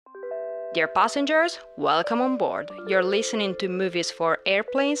Dear passengers, welcome on board. You're listening to Movies for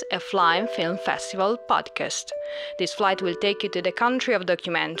Airplanes, a flying film festival podcast. This flight will take you to the country of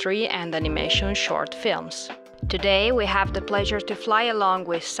documentary and animation short films. Today we have the pleasure to fly along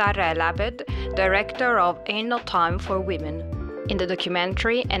with Sarra El Abed, director of Ain't No Time for Women. In the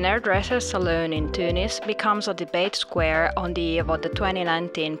documentary, an hairdresser salon in Tunis becomes a debate square on the eve of the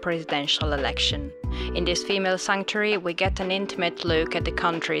 2019 presidential election. In this female sanctuary, we get an intimate look at the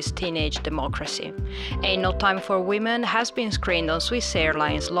country's teenage democracy. Ain't No Time for Women has been screened on Swiss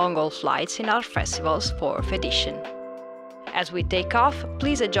Airlines long-haul flights in our festival's 4th edition. As we take off,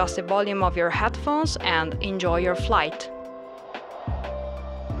 please adjust the volume of your headphones and enjoy your flight.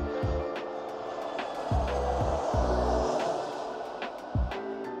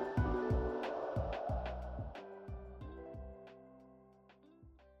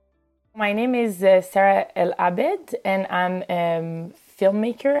 My name is Sarra El Abed, and I'm a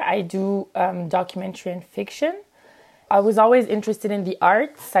filmmaker. I do documentary and fiction. I was always interested in the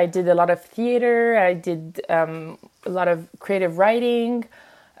arts. I did a lot of theater. I did a lot of creative writing.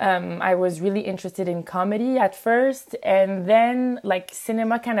 I was really interested in comedy at first. And then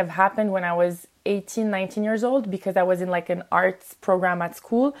cinema kind of happened when I was 18, 19 years old because I was in an arts program at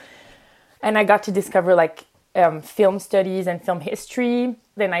school. And I got to discover film studies and film history.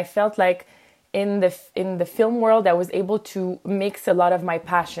 Then I felt like in the film world, I was able to mix a lot of my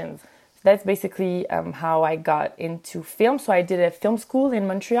passions. That's basically how I got into film. So I did a film school in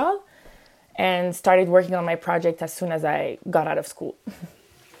Montreal and started working on my project as soon as I got out of school.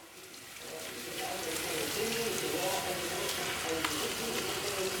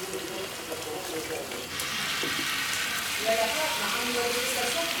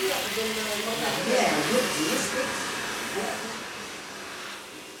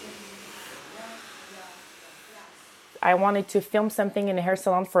 I wanted to film something in a hair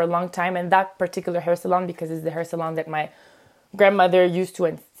salon for a long time, and that particular hair salon because it's the hair salon that my grandmother used to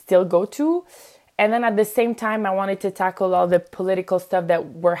and still go to. And then at the same time, I wanted to tackle all the political stuff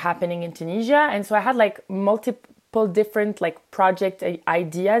that were happening in Tunisia. And so I had multiple different project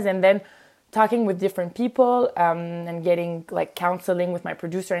ideas, and then talking with different people and getting counseling with my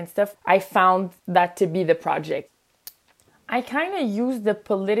producer and stuff, I found that to be the project. I kind of use the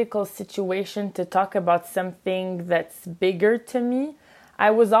political situation to talk about something that's bigger to me.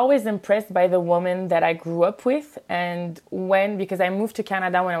 I was always impressed by the woman that I grew up with, and because I moved to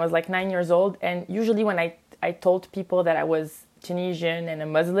Canada when I was 9 years old, and usually when I told people that I was Tunisian and a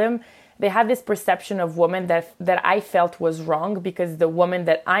Muslim, they had this perception of women that I felt was wrong because the women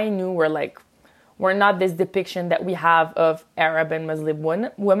that I knew were not this depiction that we have of Arab and Muslim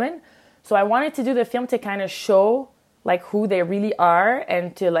women. So I wanted to do the film to kind of show who they really are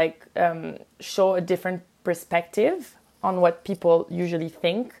and to show a different perspective on what people usually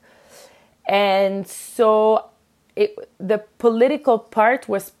think. And so the political part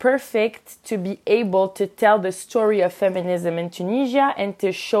was perfect to be able to tell the story of feminism in Tunisia and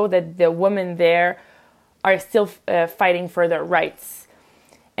to show that the women there are still fighting for their rights.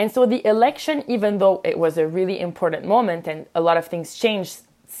 And so the election, even though it was a really important moment and a lot of things changed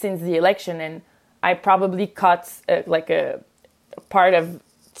since the election, and I probably caught a part of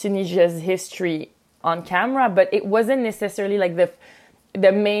Tunisia's history on camera, but it wasn't necessarily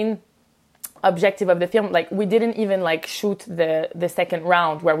the main objective of the film. We didn't even shoot the second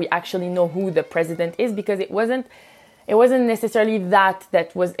round where we actually know who the president is because it wasn't necessarily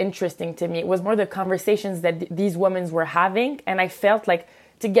that was interesting to me. It was more the conversations that these women were having, and I felt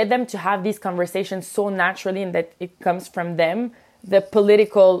to get them to have these conversations so naturally and that it comes from them, the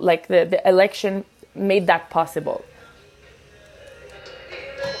political, the election made that possible.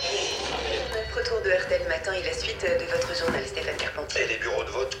 Notre tour de RTL Matin et la suite de votre journal, Stéphane Carpentier. Et les bureaux de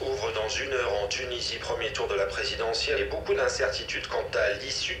vote ouvrent dans 1 heure en Tunisie, premier tour de la présidentielle. Et beaucoup d'incertitudes quant à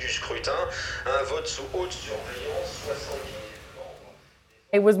l'issue du scrutin. Un vote sous haute surveillance, 70 000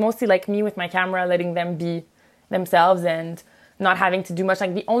 membres. It was mostly me with my camera, letting them be themselves and not having to do much.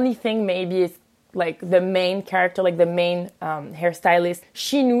 The only thing maybe is the main character, the main hairstylist,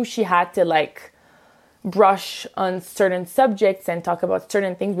 she knew she had to brush on certain subjects and talk about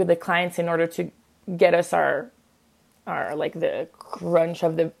certain things with the clients in order to get us our the crunch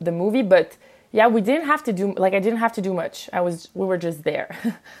of the movie. But yeah, we didn't have to do, I didn't have to do much. We were just there.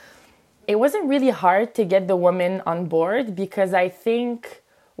 It wasn't really hard to get the women on board because I think,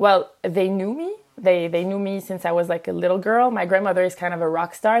 they knew me. They knew me since I was a little girl. My grandmother is kind of a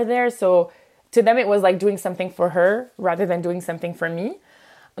rock star there. So to them, it was doing something for her rather than doing something for me.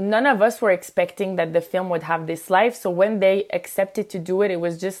 None of us were expecting that the film would have this life. So when they accepted to do it, it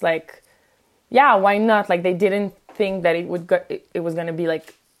was just yeah, why not? They didn't think that it was going to be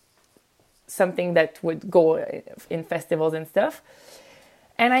something that would go in festivals and stuff.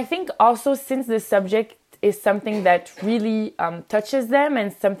 And I think also since the subject is something that really touches them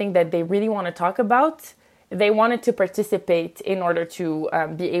and something that they really want to talk about, they wanted to participate in order to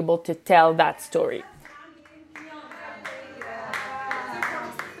be able to tell that story.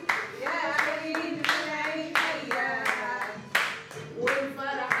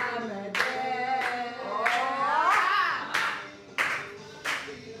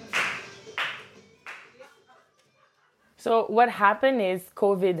 So what happened is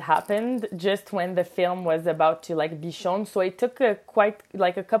COVID happened just when the film was about to like be shown. So it took a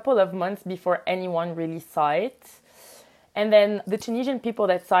couple of months before anyone really saw it. And then the Tunisian people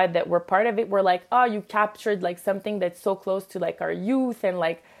that saw it, that were part of it, were like, oh, you captured like something that's so close to like our youth and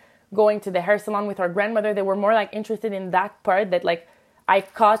like going to the hair salon with our grandmother. They were more like interested in that part, that like I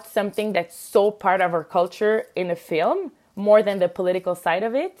caught something that's so part of our culture in a film more than the political side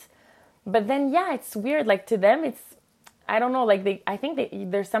of it. But then, yeah, it's weird. Like to them, it's, I don't know, like I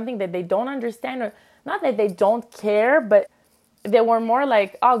think there's something that they don't understand, or not that they don't care, but they were more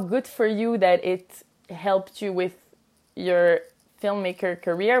like, oh, good for you that it helped you with your filmmaker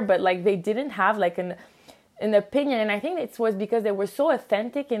career, but like they didn't have like an opinion. And I think it was because they were so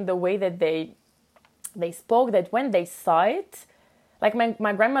authentic in the way that they spoke, that when they saw it, like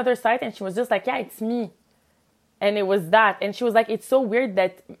my grandmother saw it and she was just like, yeah, it's me. And it was that. And she was like, it's so weird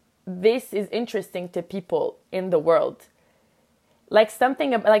that this is interesting to people in the world. Like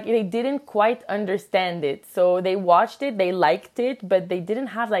something, like they didn't quite understand it. So they watched it, they liked it, but they didn't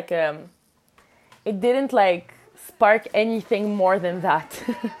have like it didn't like spark anything more than that.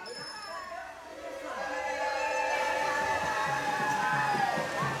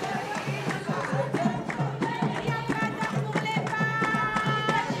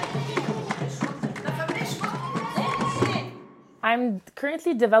 I'm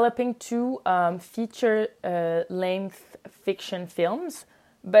currently developing 2 feature-length fiction films,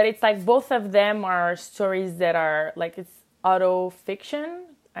 but it's like both of them are stories that are like, it's auto fiction.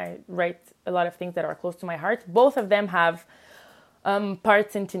 I write a lot of things that are close to my heart. Both of them have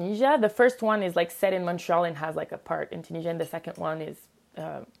parts in Tunisia. The first one is like set in Montreal and has like a part in Tunisia, and the second one is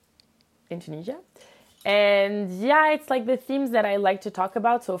in Tunisia. And yeah, it's like the themes that I like to talk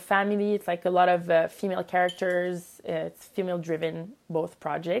about. So family, it's like a lot of female characters. It's female-driven, both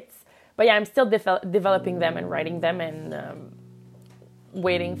projects. But yeah, I'm still developing them and writing them and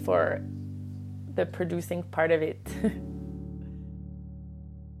waiting for the producing part of it.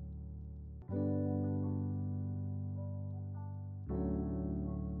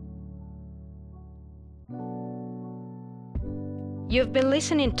 You've been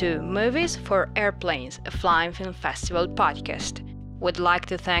listening to Movies for Airplanes, a Flying Film Festival podcast. We'd like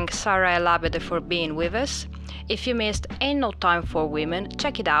to thank Sarra El Abed for being with us. If you missed Ain't No Time for Women,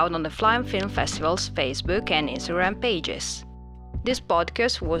 check it out on the Flying Film Festival's Facebook and Instagram pages. This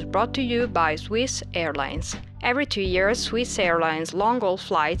podcast was brought to you by Swiss Airlines. Every 2 years, Swiss Airlines long-haul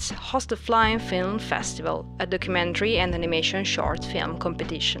flights host the Flying Film Festival, a documentary and animation short film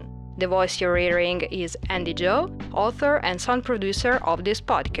competition. The voice you're hearing is Andy Joe, author and sound producer of this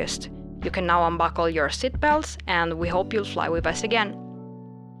podcast. You can now unbuckle your seatbelts, and we hope you'll fly with us again.